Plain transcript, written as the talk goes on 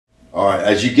All right,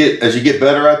 as you get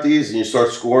better at these and you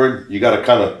start scoring, you got to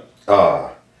kind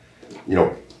of, you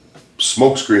know,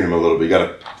 smoke screen them a little bit. You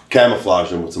got to camouflage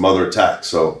them with some other attacks.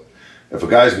 So if a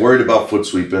guy's worried about foot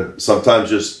sweeping, sometimes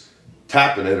just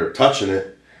tapping it or touching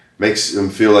it makes him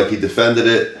feel like he defended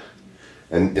it,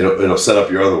 and it'll set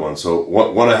up your other one. So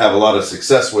one I have a lot of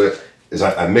success with is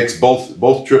I mix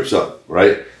both trips up,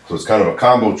 right? So it's kind of a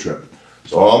combo trip.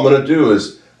 So all I'm gonna do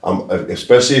is,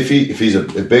 especially if he's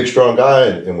a big strong guy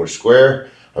and we're square,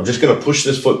 I'm just gonna push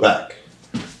this foot back,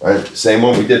 right? Same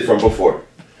one we did from before,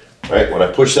 right? When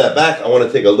I push that back, I want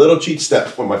to take a little cheat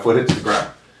step when my foot hits the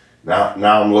ground. Now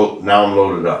I'm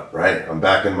loaded up, right? I'm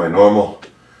back in my normal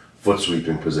foot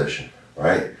sweeping position,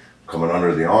 right? Coming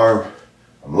under the arm,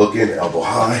 I'm looking, elbow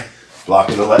high,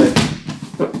 blocking the leg,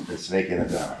 and snaking it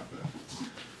down.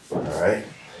 All right.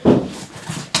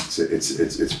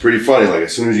 It's pretty funny. Like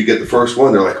as soon as you get the first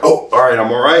one, they're like, "Oh, all right,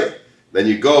 I'm all right." Then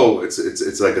you go.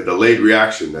 It's like a delayed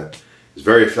reaction that is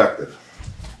very effective.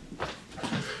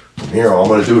 From here, all I'm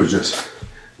going to do is just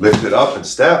lift it up and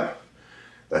step.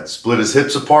 That split his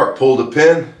hips apart, pull the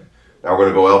pin. Now we're going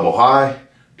to go elbow high,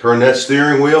 turn that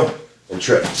steering wheel, and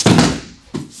trip.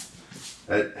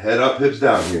 Head up, hips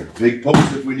down here. Big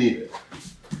post if we need it.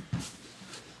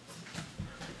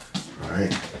 All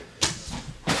right.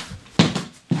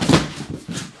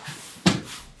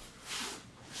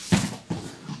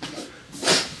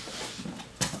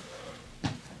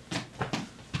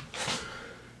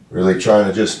 Really trying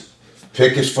to just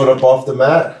pick his foot up off the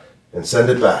mat and send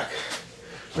it back.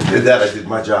 If I did that, I did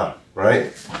my job,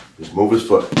 right? Just move his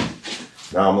foot.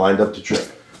 Now I'm lined up to trip.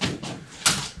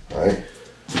 All right?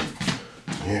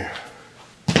 Here.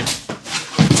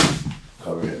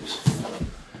 Cover hips.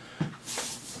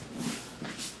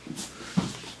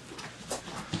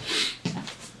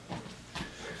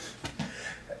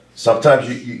 Sometimes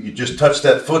you just touch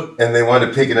that foot and they wind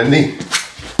up taking a knee.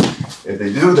 If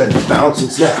they do, then you bounce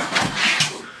and snap.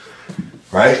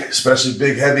 Right? Especially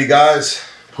big, heavy guys,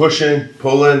 pushing,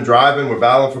 pulling, driving, we're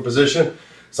battling for position.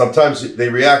 Sometimes they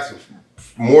react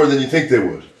more than you think they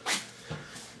would.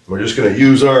 We're just going to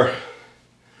use our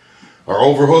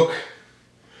overhook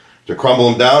to crumble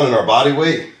him down in our body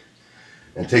weight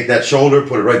and take that shoulder,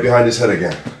 put it right behind his head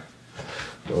again.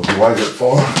 So if he winds up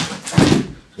falling,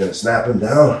 he's going to snap him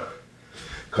down,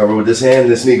 cover with this hand,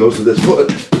 this knee goes to this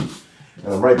foot,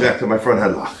 and I'm right back to my front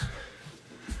headlock.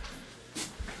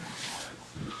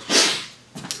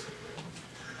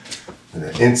 And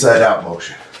then inside out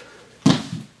motion.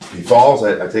 If he falls,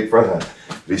 I take front hand.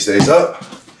 If he stays up,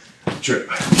 trip.